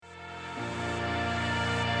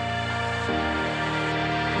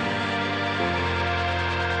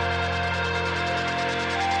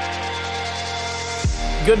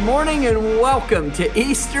Good morning and welcome to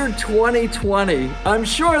Easter 2020. I'm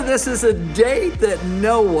sure this is a date that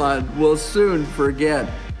no one will soon forget.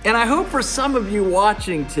 And I hope for some of you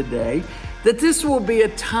watching today that this will be a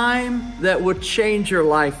time that will change your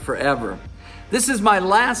life forever. This is my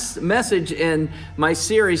last message in my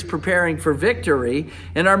series, Preparing for Victory.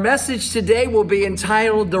 And our message today will be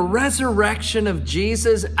entitled, The Resurrection of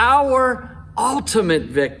Jesus, Our Ultimate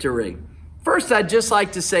Victory. First, I'd just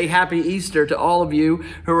like to say Happy Easter to all of you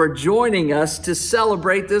who are joining us to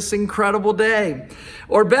celebrate this incredible day.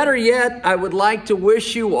 Or better yet, I would like to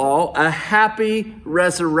wish you all a happy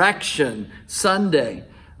Resurrection Sunday.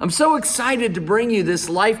 I'm so excited to bring you this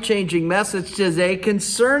life-changing message today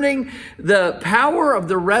concerning the power of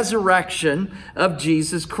the resurrection of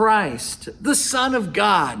Jesus Christ, the Son of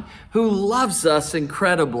God, who loves us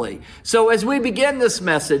incredibly. So as we begin this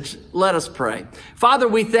message, let us pray. Father,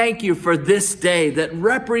 we thank you for this day that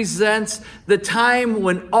represents the time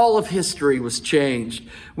when all of history was changed.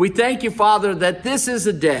 We thank you, Father, that this is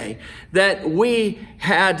a day that we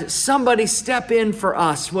had somebody step in for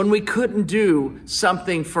us when we couldn't do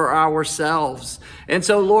something for ourselves. And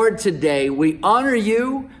so, Lord, today we honor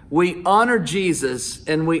you, we honor Jesus,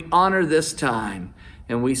 and we honor this time.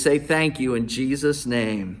 And we say thank you in Jesus'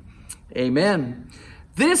 name. Amen.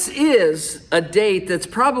 This is a date that's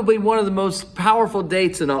probably one of the most powerful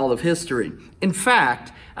dates in all of history. In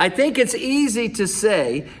fact, I think it's easy to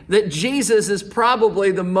say that Jesus is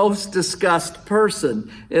probably the most discussed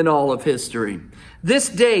person in all of history. This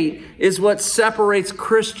date is what separates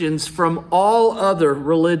Christians from all other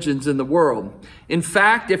religions in the world. In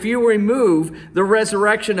fact, if you remove the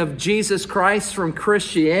resurrection of Jesus Christ from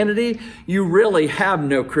Christianity, you really have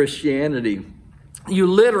no Christianity. You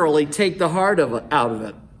literally take the heart out of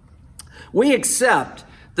it. We accept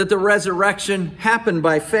that the resurrection happened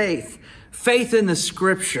by faith. Faith in the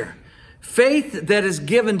Scripture. Faith that is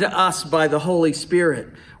given to us by the Holy Spirit.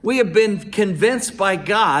 We have been convinced by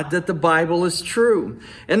God that the Bible is true.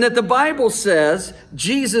 And that the Bible says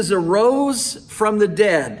Jesus arose from the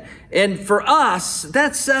dead. And for us,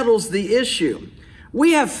 that settles the issue.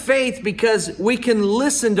 We have faith because we can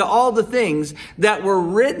listen to all the things that were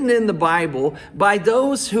written in the Bible by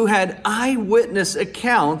those who had eyewitness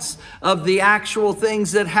accounts of the actual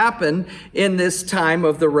things that happened in this time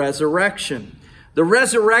of the resurrection. The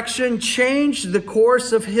resurrection changed the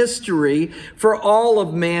course of history for all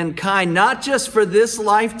of mankind, not just for this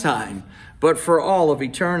lifetime, but for all of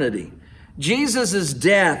eternity. Jesus'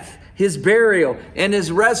 death, his burial, and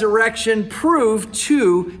his resurrection proved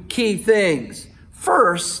two key things.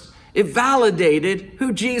 First, it validated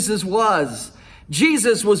who Jesus was.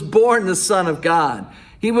 Jesus was born the Son of God.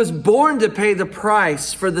 He was born to pay the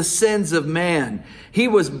price for the sins of man. He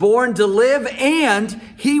was born to live and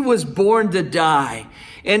he was born to die.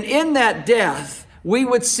 And in that death, we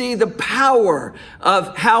would see the power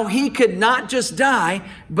of how he could not just die,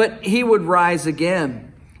 but he would rise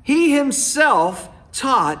again. He himself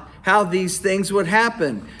taught how these things would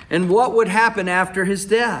happen and what would happen after his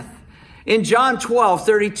death. In John 12,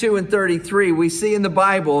 32 and 33, we see in the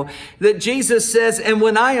Bible that Jesus says, "And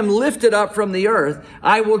when I am lifted up from the earth,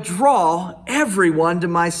 I will draw everyone to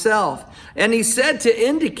myself." And he said to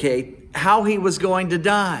indicate how he was going to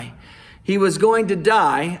die. He was going to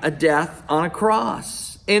die a death on a cross.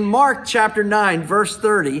 In Mark chapter 9, verse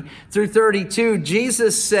 30 through 32,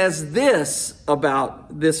 Jesus says this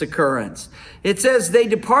about this occurrence. It says, "They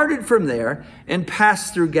departed from there and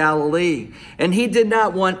passed through Galilee, and he did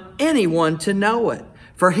not want anyone to know it.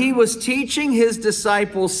 For he was teaching his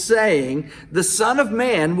disciples, saying, 'The Son of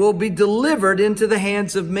Man will be delivered into the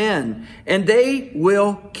hands of men, and they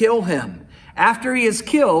will kill him. After he is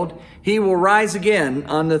killed, he will rise again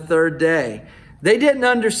on the third day.'" They didn't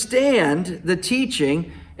understand the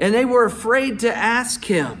teaching, and they were afraid to ask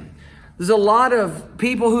him. There's a lot of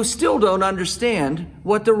people who still don't understand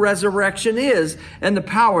what the resurrection is and the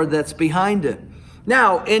power that's behind it.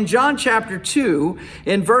 Now, in John chapter 2,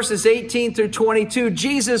 in verses 18 through 22,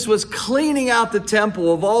 Jesus was cleaning out the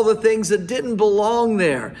temple of all the things that didn't belong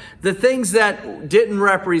there, the things that didn't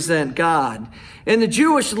represent God. And the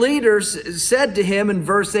Jewish leaders said to him in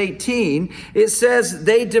verse 18, it says,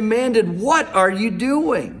 they demanded, "What are you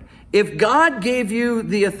doing? If God gave you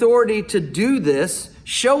the authority to do this,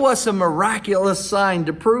 show us a miraculous sign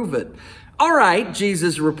to prove it." "All right,"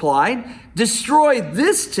 Jesus replied, "destroy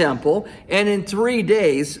this temple, and in 3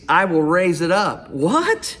 days I will raise it up."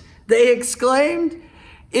 "What?" they exclaimed.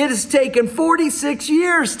 "It has taken 46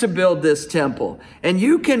 years to build this temple, and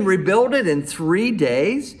you can rebuild it in 3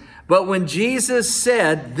 days?" But when Jesus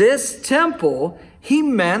said this temple, he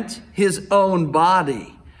meant his own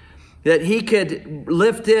body. that he could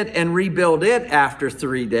lift it and rebuild it after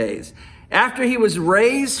 3 days. After he was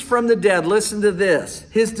raised from the dead, listen to this.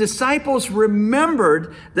 His disciples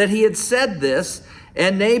remembered that he had said this,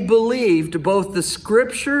 and they believed both the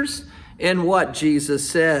scriptures and what Jesus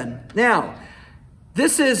said. Now,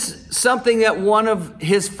 this is something that one of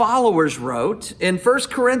his followers wrote. In 1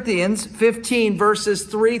 Corinthians 15, verses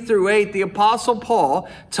 3 through 8, the Apostle Paul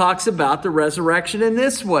talks about the resurrection in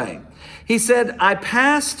this way. He said, I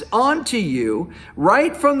passed on to you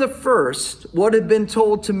right from the first what had been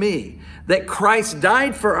told to me, that Christ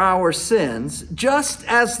died for our sins, just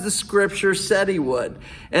as the scripture said he would,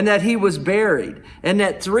 and that he was buried, and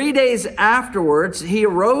that 3 days afterwards he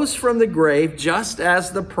arose from the grave, just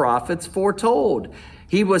as the prophets foretold.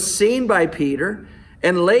 He was seen by Peter,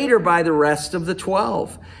 and later by the rest of the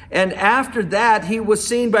 12. And after that, he was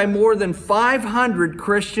seen by more than 500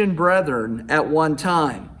 Christian brethren at one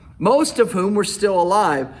time, most of whom were still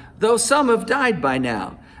alive, though some have died by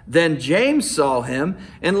now. Then James saw him,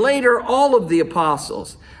 and later all of the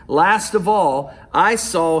apostles. Last of all, I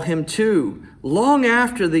saw him too, long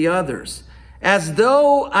after the others, as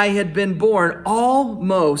though I had been born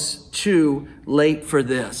almost too late for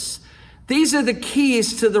this. These are the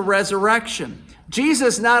keys to the resurrection.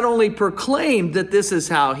 Jesus not only proclaimed that this is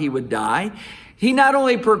how he would die, he not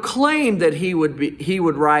only proclaimed that he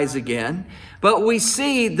would rise again, but we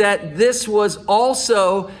see that this was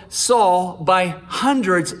also saw by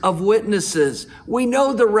hundreds of witnesses. We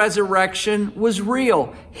know the resurrection was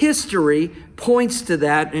real. History points to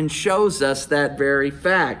that and shows us that very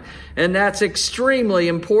fact. And that's extremely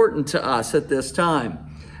important to us at this time.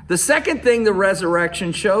 The second thing the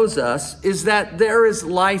resurrection shows us is that there is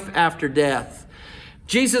life after death.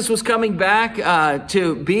 Jesus was coming back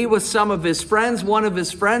to be with some of his friends. One of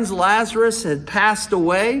his friends, Lazarus, had passed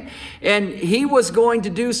away, and he was going to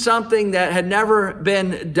do something that had never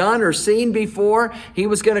been done or seen before. He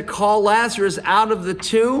was going to call Lazarus out of the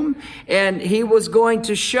tomb, and he was going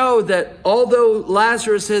to show that although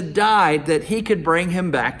Lazarus had died, that he could bring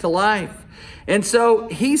him back to life. And so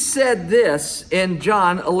he said this in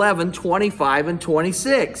John 11:25 and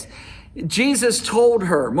 26. Jesus told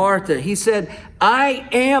her, Martha, he said, I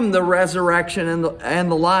am the resurrection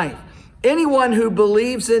and the life. Anyone who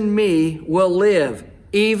believes in me will live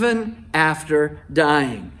even after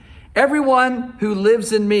dying. Everyone who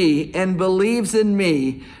lives in me and believes in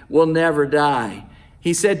me will never die.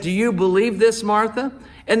 He said, do you believe this, Martha?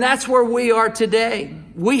 And that's where we are today.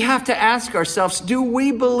 We have to ask ourselves, do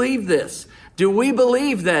we believe this? Do we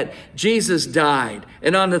believe that Jesus died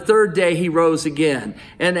and on the third day he rose again?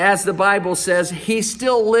 And as the Bible says, he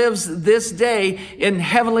still lives this day in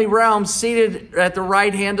heavenly realms seated at the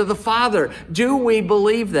right hand of the Father. Do we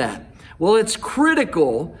believe that? Well, it's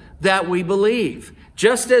critical that we believe.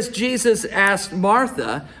 Just as Jesus asked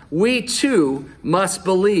Martha, we too must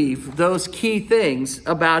believe those key things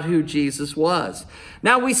about who Jesus was.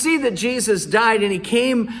 Now we see that Jesus died and he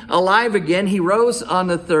came alive again. He rose on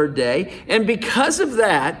the third day. And because of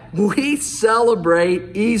that, we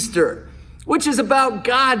celebrate Easter, which is about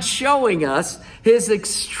God showing us his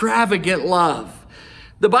extravagant love.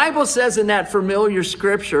 The Bible says in that familiar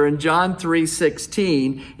scripture in John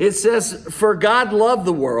 3:16, it says, for God loved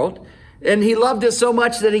the world, and he loved it so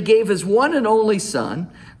much that he gave his one and only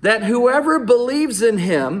Son, that whoever believes in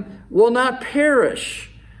him will not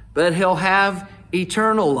perish, but he'll have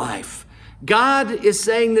eternal life. God is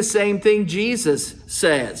saying the same thing Jesus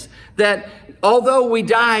says, that although we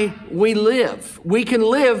die, we live. We can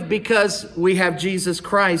live because we have Jesus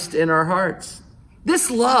Christ in our hearts.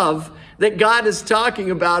 This love that God is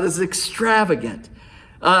talking about is extravagant.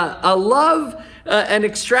 An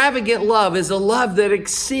extravagant love is a love that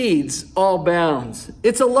exceeds all bounds.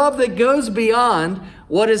 It's a love that goes beyond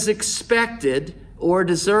what is expected or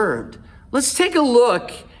deserved. Let's take a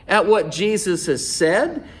look at what Jesus has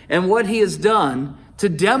said and what he has done to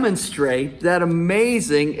demonstrate that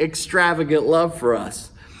amazing, extravagant love for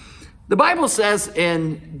us. The Bible says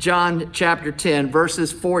in John chapter 10,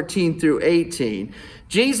 verses 14 through 18,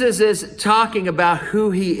 Jesus is talking about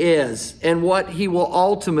who he is and what he will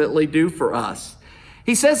ultimately do for us.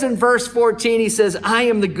 He says in verse 14, he says, I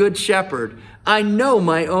am the good shepherd. I know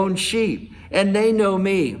my own sheep, and they know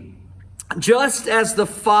me. Just as the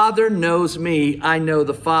Father knows me, I know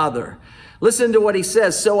the Father. Listen to what he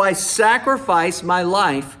says. So I sacrifice my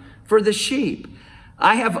life for the sheep.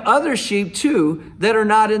 I have other sheep too that are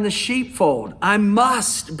not in the sheepfold. I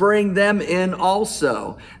must bring them in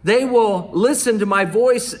also. They will listen to my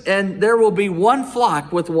voice, and there will be one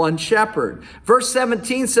flock with one shepherd. Verse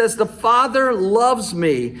 17 says, the Father loves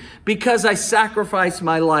me because I sacrifice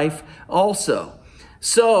my life also.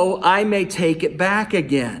 so I may take it back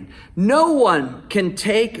again. No one can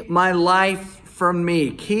take my life from me.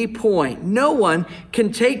 Key point. No one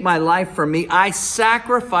can take my life from me. I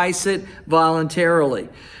sacrifice it voluntarily.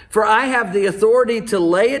 For I have the authority to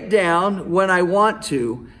lay it down when I want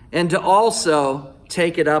to, and to also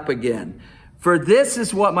take it up again. For this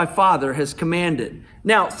is what my Father has commanded.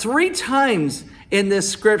 Now, 3 times in this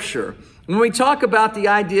scripture, when we talk about the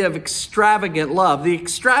idea of extravagant love, the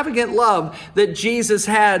extravagant love that Jesus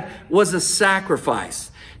had was a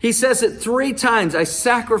sacrifice. He says it 3 times. I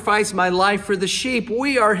sacrifice my life for the sheep.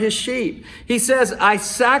 We are his sheep. He says, I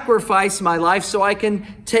sacrifice my life so I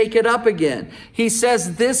can take it up again. He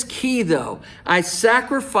says this key though, I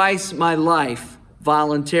sacrifice my life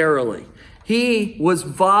voluntarily. He was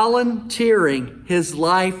volunteering his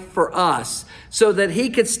life for us so that he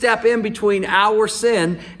could step in between our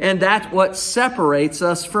sin, and that's what separates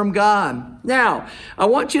us from God. Now, I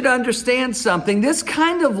want you to understand something. This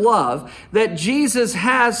kind of love that Jesus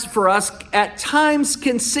has for us at times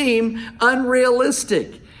can seem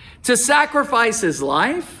unrealistic. To sacrifice his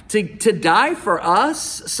life, to die for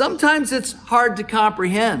us, sometimes it's hard to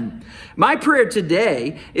comprehend. My prayer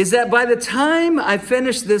today is that by the time I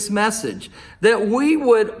finish this message, that we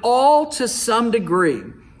would all to some degree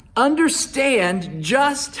understand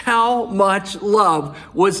just how much love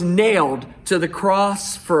was nailed to the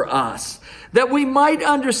cross for us. That we might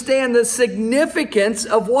understand the significance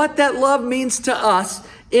of what that love means to us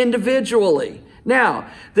individually. Now,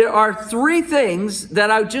 there are 3 things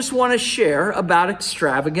that I just want to share about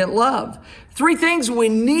extravagant love. 3 things we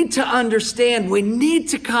need to understand, we need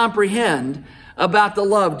to comprehend about the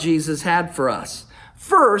love Jesus had for us.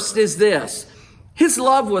 First is this: his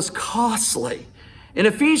love was costly. In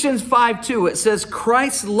Ephesians 5:2, it says,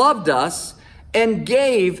 Christ loved us and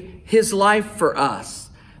gave his life for us.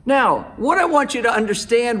 Now, what I want you to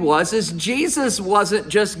understand is Jesus wasn't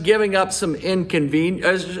just giving up some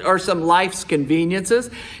inconvenience or some life's conveniences.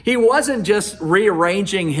 He wasn't just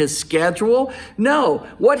rearranging his schedule. No,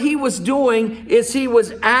 what he was doing is he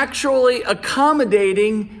was actually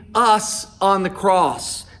accommodating us on the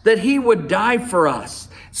cross, that he would die for us.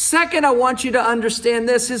 Second, I want you to understand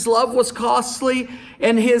this: his love was costly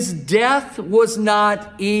and his death was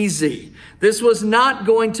not easy. This was not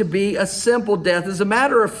going to be a simple death. As a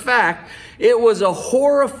matter of fact, it was a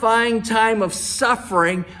horrifying time of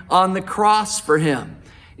suffering on the cross for him.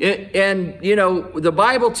 The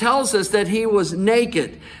Bible tells us that he was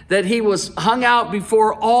naked, that he was hung out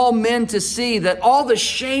before all men to see, that all the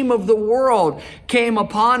shame of the world came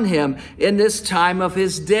upon him in this time of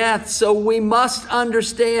his death. So we must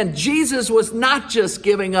understand Jesus was not just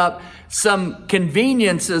giving up some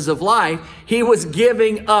conveniences of life. He was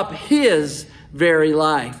giving up his very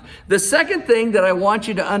life. The second thing that I want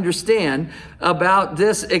you to understand about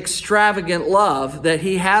this extravagant love that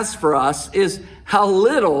he has for us is how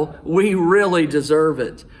little we really deserve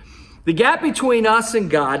it. The gap between us and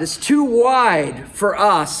God is too wide for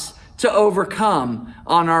us to overcome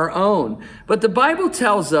on our own. But the Bible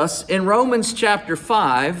tells us in Romans chapter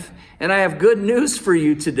 5, and I have good news for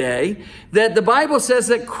you today, that the Bible says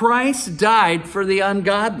that Christ died for the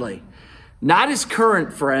ungodly. Not his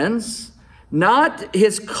current friends, not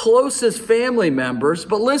his closest family members,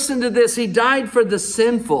 but listen to this: he died for the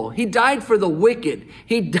sinful. He died for the wicked.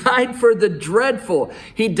 He died for the dreadful.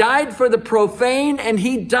 He died for the profane, and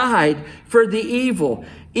he died for the evil.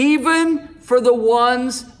 Even for the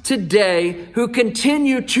ones today who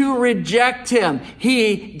continue to reject him,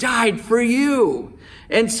 he died for you.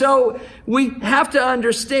 And so we have to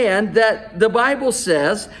understand that the Bible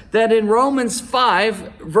says that in Romans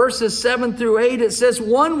 5, verses 7 through 8, it says,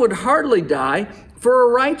 one would hardly die for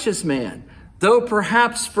a righteous man, though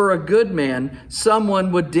perhaps for a good man,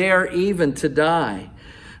 someone would dare even to die.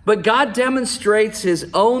 But God demonstrates his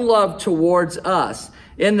own love towards us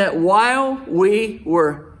in that while we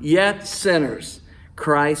were yet sinners,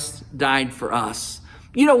 Christ died for us.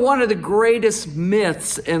 You know, one of the greatest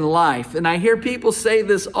myths in life, and I hear people say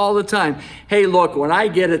this all the time: hey, look, when I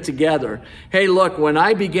get it together, hey, look, when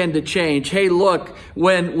I begin to change, hey, look,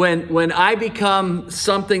 when I become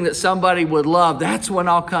something that somebody would love, that's when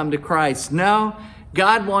I'll come to Christ. No,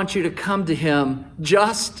 God wants you to come to him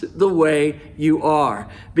just the way you are,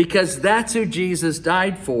 because that's who Jesus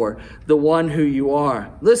died for, the one who you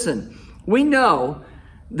are. Listen, we know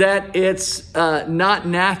that it's not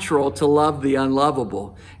natural to love the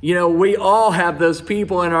unlovable. You know, we all have those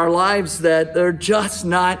people in our lives that they're just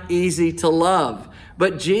not easy to love.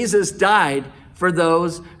 But Jesus died for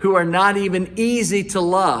those who are not even easy to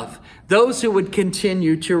love, those who would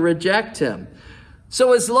continue to reject him.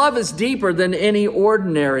 So his love is deeper than any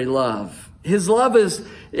ordinary love. His love is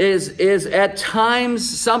at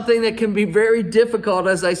times something that can be very difficult,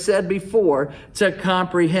 as I said before, to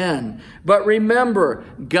comprehend. But remember,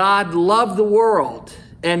 God loved the world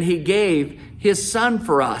and he gave his son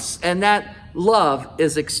for us. And that love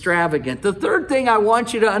is extravagant. The third thing I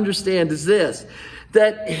want you to understand is this,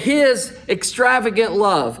 that his extravagant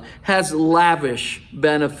love has lavish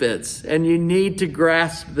benefits. And you need to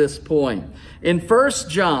grasp this point. In 1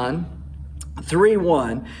 John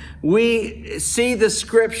 3:1, we see the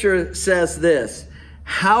scripture says this,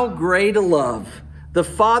 how great a love the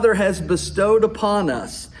Father has bestowed upon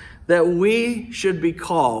us that we should be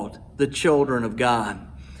called the children of God.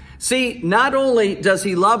 See, not only does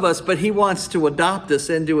he love us, but he wants to adopt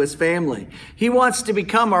us into his family. He wants to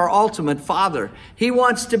become our ultimate father. He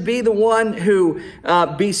wants to be the one who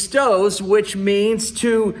bestows, which means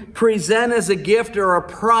to present as a gift or a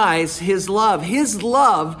prize his love. His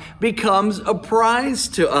love becomes a prize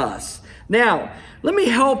to us. Now, let me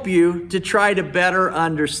help you to try to better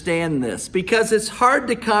understand this, because it's hard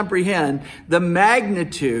to comprehend the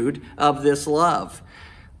magnitude of this love.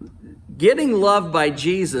 Getting loved by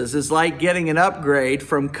Jesus is like getting an upgrade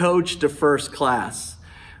from coach to first class.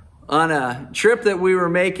 On a trip that we were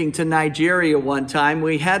making to Nigeria one time,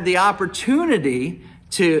 we had the opportunity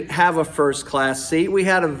to have a first class seat. We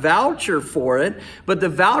had a voucher for it, but the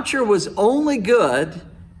voucher was only good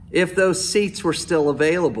if those seats were still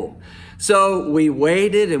available. So we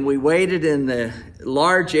waited and we waited in the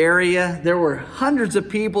large area. There were hundreds of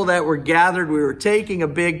people that were gathered. We were taking a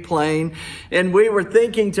big plane and we were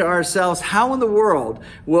thinking to ourselves, how in the world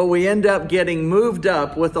will we end up getting moved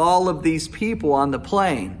up with all of these people on the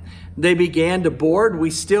plane? They began to board.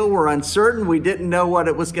 We still were uncertain. We didn't know what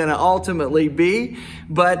it was going to ultimately be,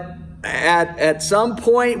 but at some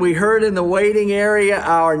point, we heard in the waiting area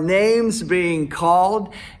our names being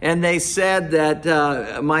called, and they said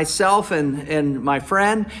that myself and my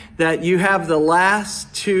friend, that you have the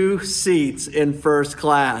last 2 seats in first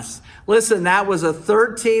class. Listen, that was a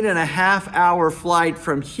 13-and-a-half-hour flight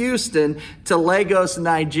from Houston to Lagos,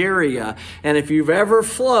 Nigeria. And if you've ever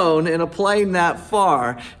flown in a plane that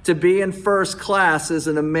far, to be in first class is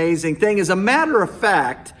an amazing thing. As a matter of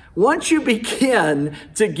fact, once you begin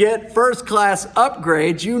to get first class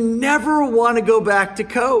upgrades, you never want to go back to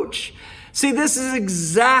coach. See, this is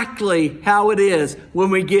exactly how it is when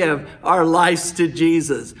we give our lives to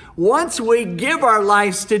Jesus. Once we give our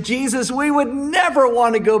lives to Jesus, we would never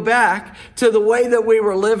want to go back to the way that we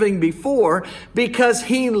were living before, because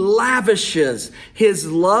he lavishes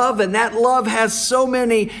his love, and that love has so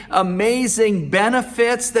many amazing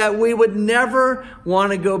benefits that we would never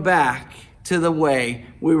want to go back to the way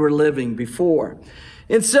we were living before.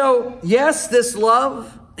 And so, yes, this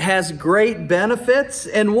love has great benefits.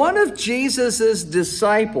 And one of Jesus's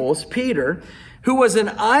disciples, Peter, who was an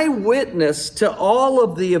eyewitness to all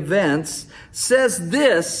of the events, says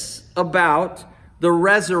this about the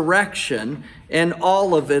resurrection and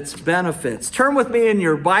all of its benefits. Turn with me in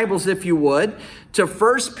your Bibles, if you would, to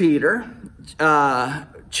 1 Peter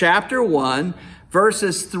chapter 1,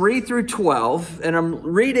 verses 3 through 12, and I'm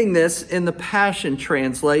reading this in the Passion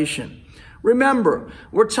Translation. Remember,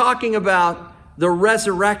 we're talking about the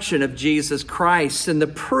resurrection of Jesus Christ and the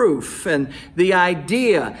proof and the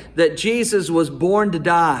idea that Jesus was born to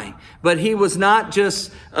die, but he was not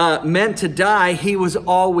just meant to die, he was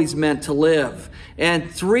always meant to live.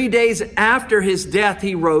 And 3 days after his death,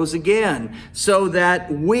 he rose again so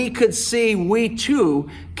that we could see we too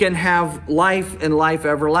can have life and life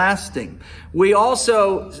everlasting. We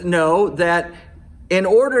also know that in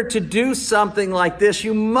order to do something like this,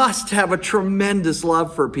 you must have a tremendous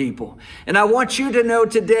love for people. And I want you to know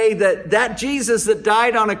today that Jesus that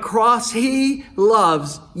died on a cross, he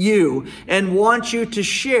loves you and wants you to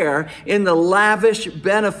share in the lavish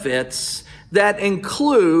benefits that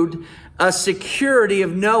include a security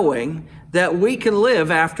of knowing that we can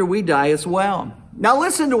live after we die as well. Now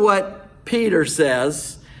listen to what Peter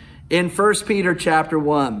says in 1 Peter chapter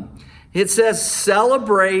 1. It says,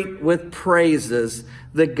 celebrate with praises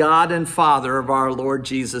the God and Father of our Lord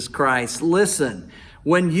Jesus Christ. Listen,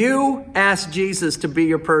 when you ask Jesus to be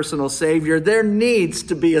your personal Savior, there needs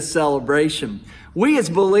to be a celebration. We as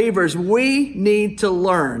believers, we need to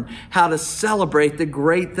learn how to celebrate the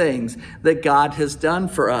great things that God has done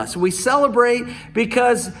for us. We celebrate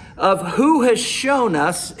because of who has shown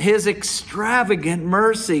us his extravagant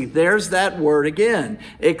mercy. There's that word again,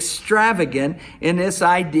 extravagant, in this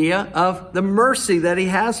idea of the mercy that he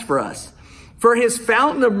has for us. For his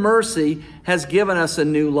fountain of mercy has given us a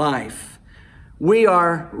new life. We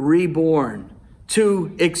are reborn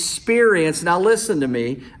to experience, now listen to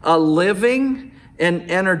me, a living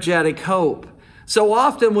and energetic hope. So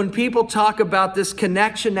often when people talk about this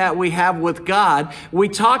connection that we have with God, we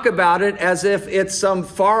talk about it as if it's some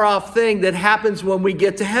far off thing that happens when we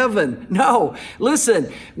get to heaven. No,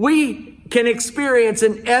 listen, we can experience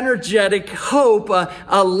an energetic hope,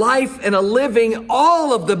 a life and a living,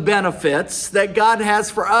 all of the benefits that God has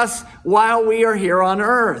for us while we are here on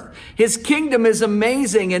earth. His kingdom is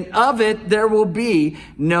amazing, and of it there will be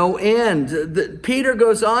no end. Peter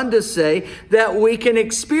goes on to say that we can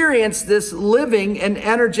experience this living and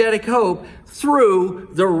energetic hope through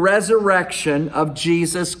the resurrection of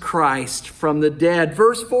Jesus Christ from the dead.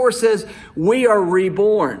 Verse 4 says, we are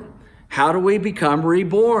reborn. How do we become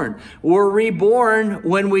reborn? We're reborn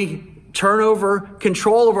when we turn over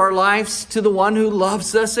control of our lives to the one who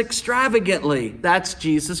loves us extravagantly. That's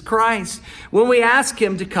Jesus Christ. When we ask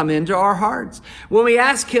him to come into our hearts, when we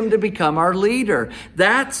ask him to become our leader,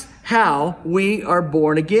 that's how we are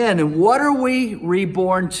born again. And what are we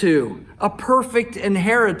reborn to? A perfect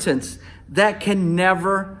inheritance that can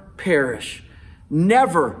never perish,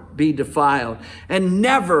 never be defiled, and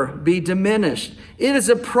never be diminished. It is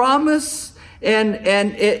a promise, and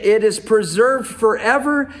it is preserved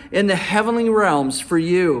forever in the heavenly realms for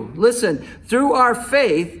you. Listen, through our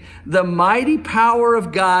faith, the mighty power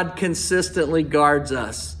of God consistently guards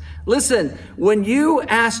us. Listen, when you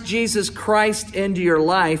ask Jesus Christ into your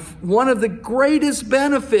life, one of the greatest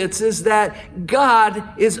benefits is that God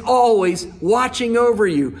is always watching over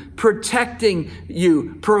you, protecting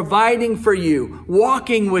you, providing for you,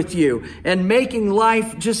 walking with you, and making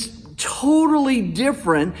life just totally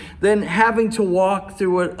different than having to walk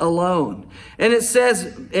through it alone. And it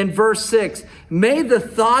says in verse 6, may the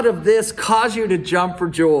thought of this cause you to jump for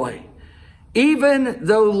joy, even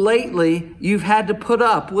though lately you've had to put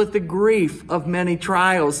up with the grief of many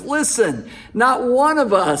trials. Listen, not one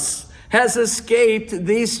of us has escaped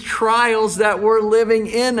these trials that we're living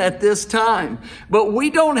in at this time. But we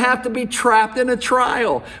don't have to be trapped in a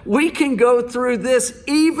trial. We can go through this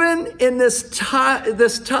even in this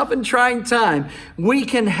tough and trying time. We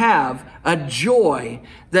can have a joy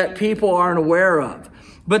that people aren't aware of.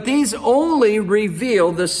 But these only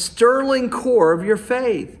reveal the sterling core of your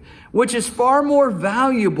faith, which is far more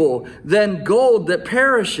valuable than gold that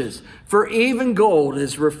perishes, for even gold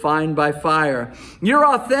is refined by fire. Your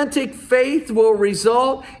authentic faith will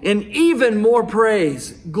result in even more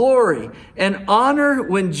praise, glory, and honor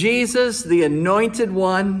when Jesus, the Anointed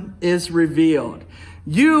One, is revealed.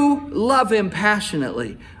 You love him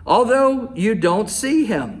passionately, although you don't see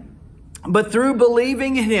him. But through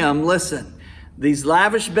believing in him, listen, these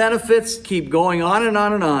lavish benefits keep going on and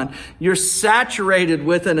on and on. You're saturated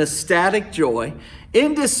with an ecstatic joy,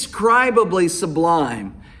 indescribably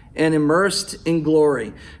sublime and immersed in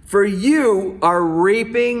glory. For you are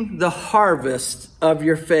reaping the harvest of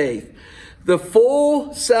your faith, the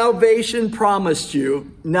full salvation promised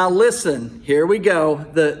you. Now listen, here we go.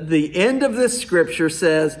 The end of this scripture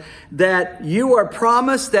says that you are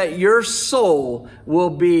promised that your soul will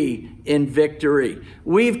be in victory.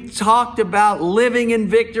 We've talked about living in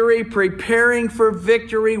victory, preparing for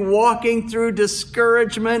victory, walking through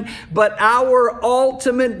discouragement, but our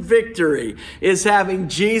ultimate victory is having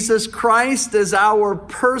Jesus Christ as our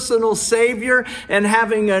personal Savior and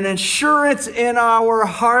having an assurance in our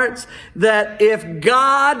hearts that if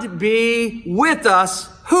God be with us,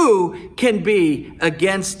 who can be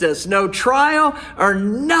against us? No trial or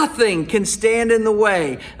nothing can stand in the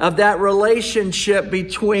way of that relationship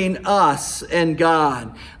between us and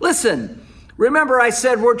God. Listen, remember I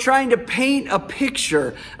said we're trying to paint a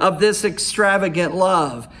picture of this extravagant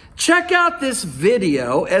love. Check out this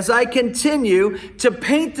video as I continue to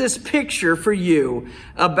paint this picture for you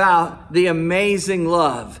about the amazing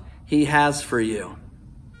love he has for you.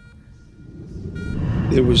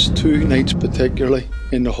 There was 2 nights particularly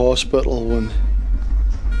in the hospital when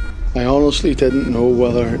I honestly didn't know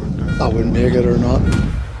whether I would make it or not.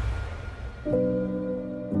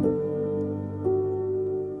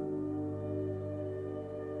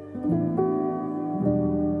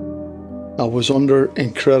 I was under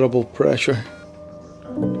incredible pressure.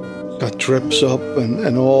 Got drips up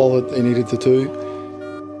and all that they needed to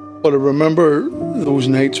do. But I remember those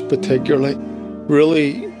nights particularly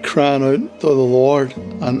really crying out to the Lord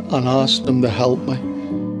and asking him to help me.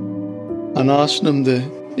 And asking him to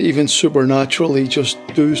even supernaturally just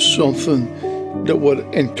do something that would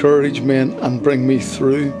encourage me and bring me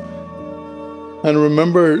through. And I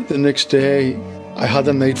remember the next day I had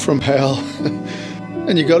a night from hell.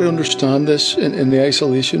 And you got to understand this in the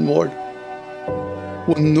isolation ward.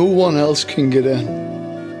 When no one else can get in.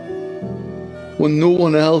 When no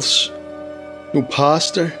one else, no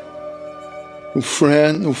pastor, no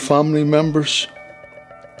friend, no family members,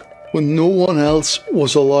 when no one else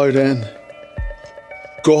was allowed in,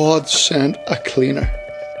 God sent a cleaner.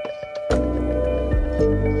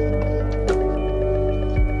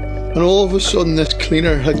 And all of a sudden this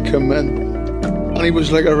cleaner had come in, and he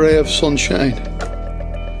was like a ray of sunshine.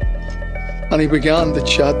 And he began to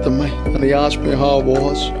chat to me, and he asked me how I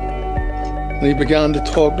was. And he began to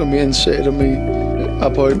talk to me and say to me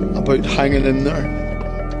about hanging in there.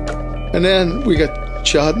 And then we got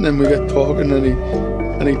chatting and we got talking, and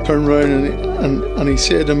he turned around and he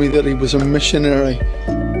said to me that he was a missionary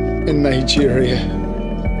in Nigeria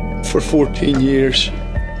for 14 years.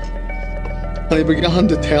 And he began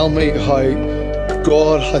to tell me how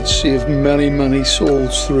God had saved many, many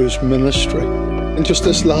souls through his ministry. And just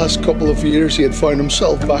this last couple of years, he had found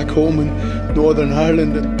himself back home in Northern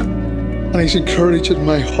Ireland, and he's encouraging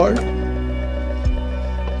my heart.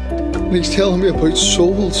 And he's telling me about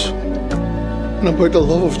souls and about the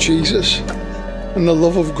love of Jesus and the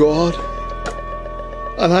love of God.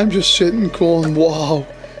 And I'm just sitting going, wow.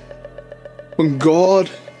 When God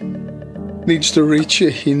needs to reach you,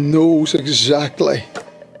 he knows exactly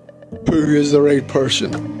who is the right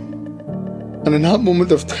person. And in that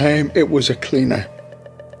moment of time, it was a cleaner.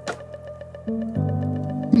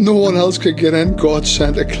 No one else could get in. God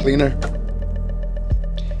sent a cleaner.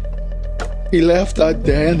 He left that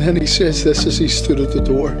day, and then he says this as he stood at the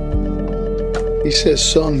door. He says,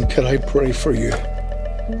 "Son, can I pray for you?"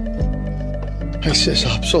 I says,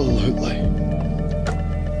 "Absolutely."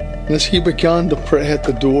 And as he began to pray at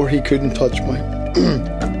the door, he couldn't touch me.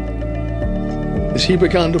 As he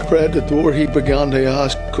began to pray at the door, he began to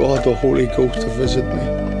ask God, the Holy Ghost, to visit me.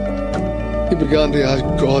 He began to ask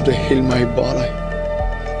God to heal my body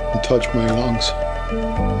and touch my lungs.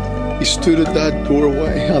 He stood at that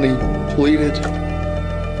doorway and he pleaded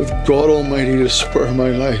with God Almighty to spare my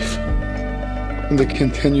life and to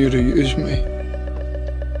continue to use me.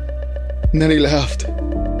 And then he left.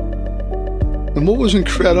 And what was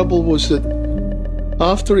incredible was that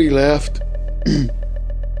after he left,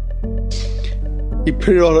 he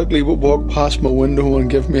periodically would walk past my window and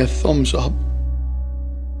give me a thumbs up.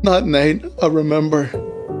 That night, I remember,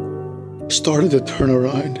 I started to turn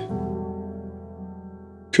around.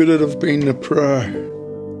 Could it have been the prayer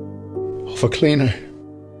of a cleaner?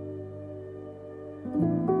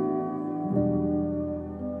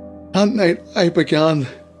 That night, I began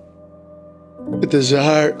to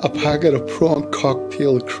desire a packet of prawn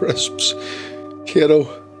cocktail crisps, kiddo.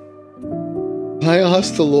 And I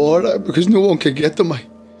asked the Lord, because no one could get to me.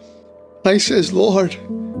 I says, "Lord,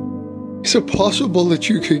 is it possible that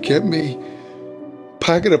you could get me a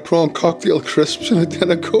packet of prawn cocktail crisps and a tin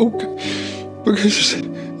of Coke?" Because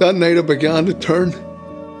that night I began to turn.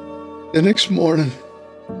 The next morning,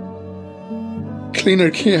 cleaner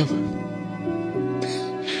came.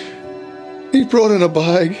 He brought in a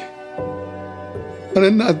bag, and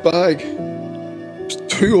in that bag was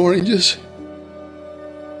 2 oranges,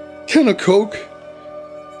 tin of Coke,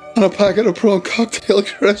 and a packet of prawn cocktail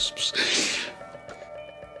crisps.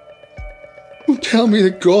 Don't tell me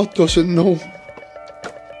that God doesn't know.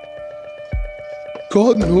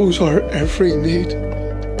 God knows our every need.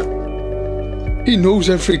 He knows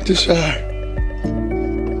every desire.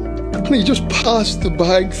 And he just passed the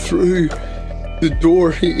bag through the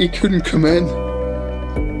door. He couldn't come in.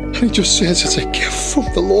 And he just says, "It's a gift from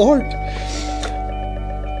the Lord."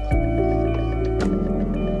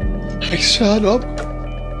 I sat up.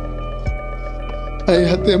 I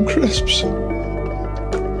had them crisps.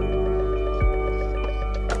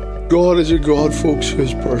 God is a God, folks, who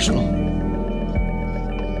is personal.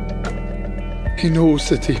 He knows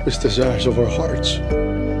the deepest desires of our hearts.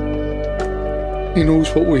 He knows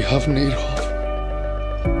what we have need of.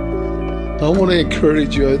 I want to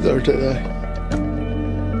encourage you out there today.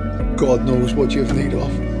 God knows what you have need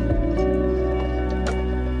of.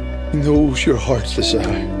 He knows your heart's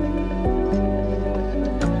desire.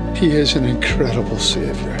 He is an incredible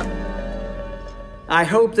Savior. I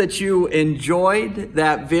hope that you enjoyed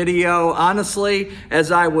that video. Honestly, as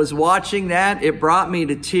I was watching that, it brought me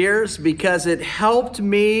to tears because it helped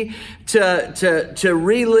me to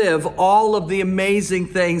relive all of the amazing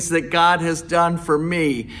things that God has done for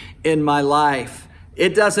me in my life.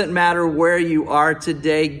 It doesn't matter where you are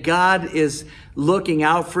today. God is looking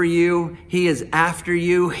out for you. He is after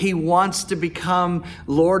you. He wants to become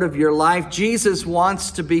Lord of your life. Jesus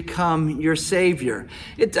wants to become your Savior.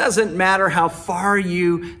 It doesn't matter how far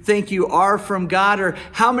you think you are from God or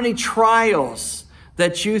how many trials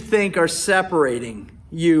that you think are separating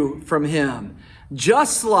you from Him.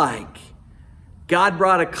 Just like God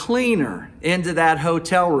brought a cleaner into that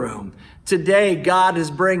hotel room, today God is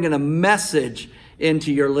bringing a message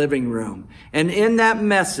into your living room. And in that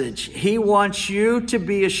message, he wants you to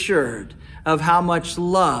be assured of how much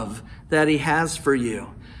love that he has for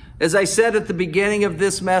you. As I said at the beginning of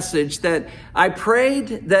this message, that I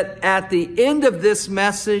prayed that at the end of this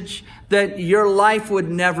message, that your life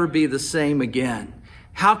would never be the same again.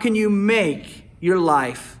 How can you make your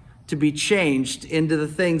life to be changed into the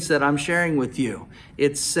things that I'm sharing with you?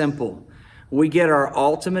 It's simple. We get our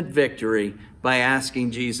ultimate victory by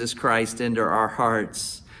asking Jesus Christ into our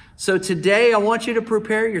hearts. So today I want you to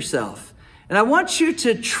prepare yourself. And I want you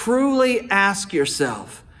to truly ask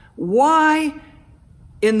yourself, why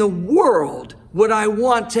in the world would I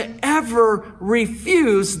want to ever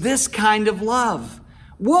refuse this kind of love?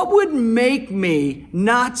 What would make me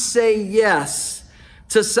not say yes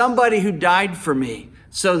to somebody who died for me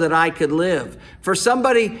so that I could live? For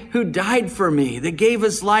somebody who died for me, that gave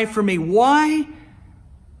his life for me, why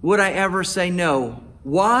would I ever say no?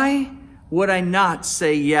 Why would I not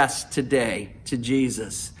say yes today to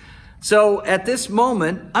Jesus? So at this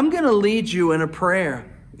moment, I'm going to lead you in a prayer.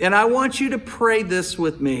 And I want you to pray this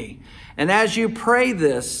with me. And as you pray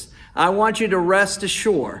this, I want you to rest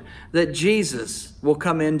assured that Jesus will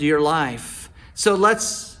come into your life. So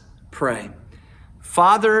let's pray.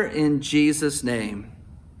 Father, in Jesus' name,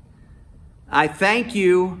 I thank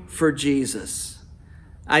you for Jesus.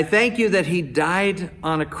 I thank you that he died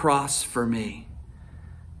on a cross for me.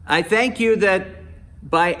 I thank you that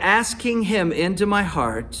by asking him into my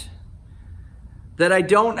heart, that I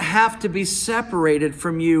don't have to be separated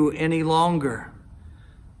from you any longer.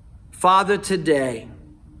 Father, today,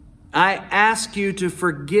 I ask you to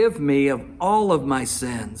forgive me of all of my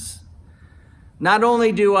sins. Not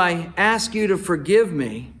only do I ask you to forgive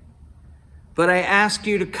me, but I ask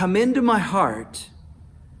you to come into my heart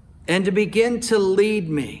and to begin to lead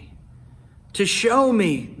me, to show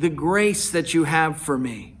me the grace that you have for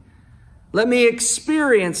me. Let me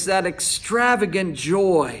experience that extravagant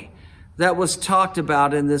joy that was talked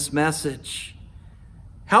about in this message.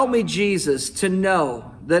 Help me, Jesus, to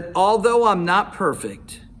know that although I'm not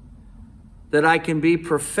perfect, that I can be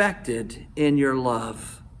perfected in your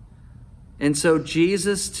love. And so,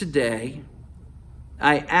 Jesus, today,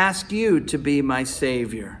 I ask you to be my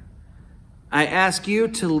Savior. I ask you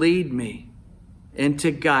to lead me and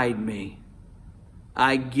to guide me.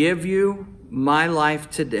 I give you my life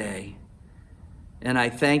today, and I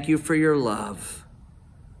thank you for your love.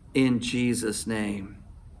 In Jesus' name,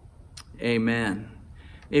 amen.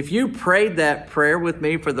 If you prayed that prayer with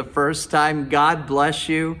me for the first time, God bless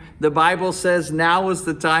you. The Bible says now is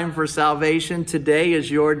the time for salvation. Today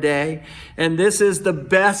is your day, and this is the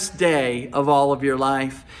best day of all of your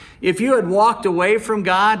life. If you had walked away from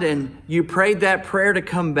God and you prayed that prayer to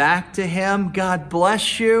come back to him, God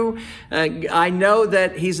bless you. I know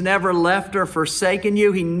that he's never left or forsaken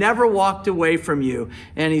you. He never walked away from you,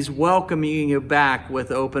 and he's welcoming you back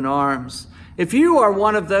with open arms. If you are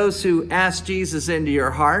one of those who asked Jesus into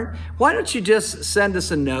your heart, why don't you just send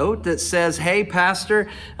us a note that says, hey, Pastor,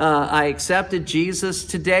 I accepted Jesus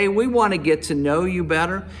today. We want to get to know you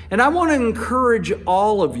better. And I want to encourage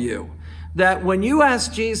all of you that when you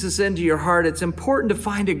ask Jesus into your heart, it's important to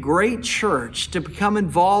find a great church to become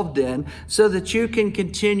involved in so that you can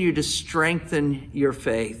continue to strengthen your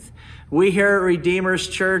faith. We here at Redeemer's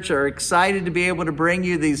Church are excited to be able to bring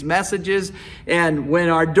you these messages. And when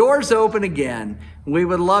our doors open again, we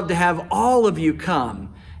would love to have all of you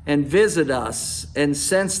come and visit us and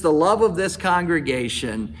sense the love of this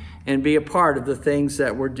congregation and be a part of the things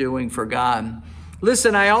that we're doing for God.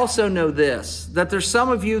 Listen, I also know this, that there's some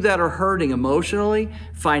of you that are hurting emotionally,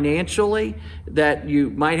 financially, that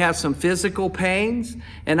you might have some physical pains.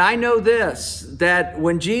 And I know this, that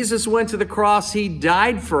when Jesus went to the cross, he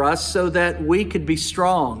died for us so that we could be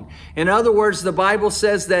strong. In other words, the Bible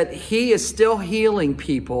says that he is still healing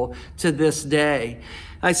people to this day.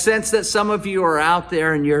 I sense that some of you are out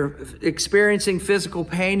there and you're experiencing physical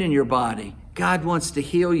pain in your body. God wants to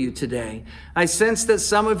heal you today. I sense that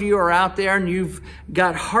some of you are out there and you've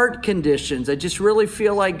got heart conditions. I just really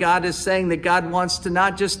feel like God is saying that God wants to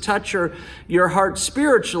not just touch your heart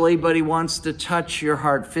spiritually, but he wants to touch your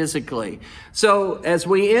heart physically. So as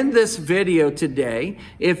we end this video today,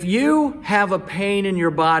 if you have a pain in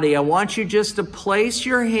your body, I want you just to place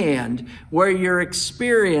your hand where you're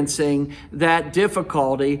experiencing that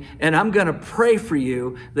difficulty, and I'm going to pray for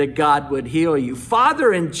you that God would heal you.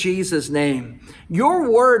 Father, in Jesus' name,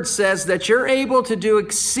 your word says that you're you're able to do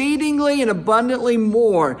exceedingly and abundantly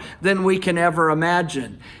more than we can ever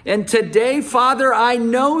imagine. And today, Father, I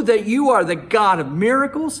know that you are the God of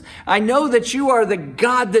miracles. I know that you are the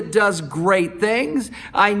God that does great things.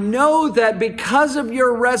 I know that because of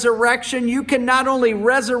your resurrection, you can not only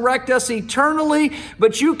resurrect us eternally,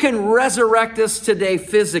 but you can resurrect us today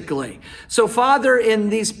physically. So, Father, in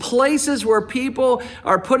these places where people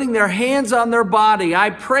are putting their hands on their body, I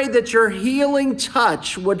pray that your healing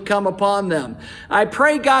touch would come upon them. I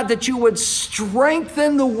pray, God, that you would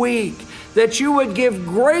strengthen the weak, that you would give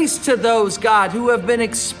grace to those, God, who have been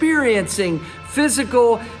experiencing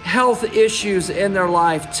physical health issues in their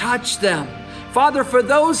life. Touch them. Father, for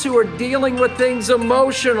those who are dealing with things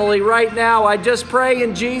emotionally right now, I just pray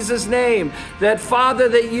in Jesus' name that, Father,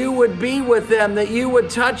 that you would be with them, that you would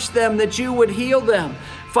touch them, that you would heal them.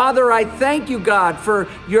 Father, I thank you, God, for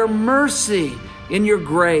your mercy in your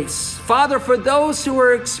grace. Father, for those who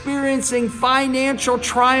are experiencing financial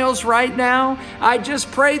trials right now, I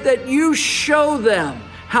just pray that you show them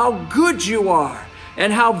how good you are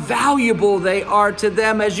and how valuable they are to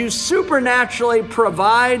them as you supernaturally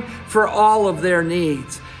provide for all of their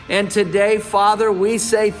needs. And today, Father, we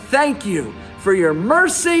say thank you for your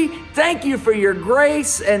mercy, thank you for your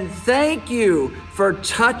grace, and thank you for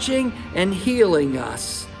touching and healing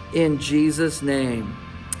us. In Jesus' name,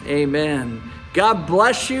 amen. God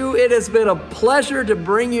bless you. It has been a pleasure to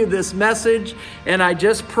bring you this message, and I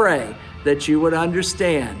just pray that you would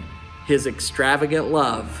understand his extravagant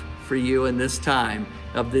love for you in this time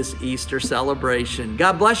of this Easter celebration.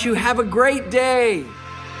 God bless you. Have a great day.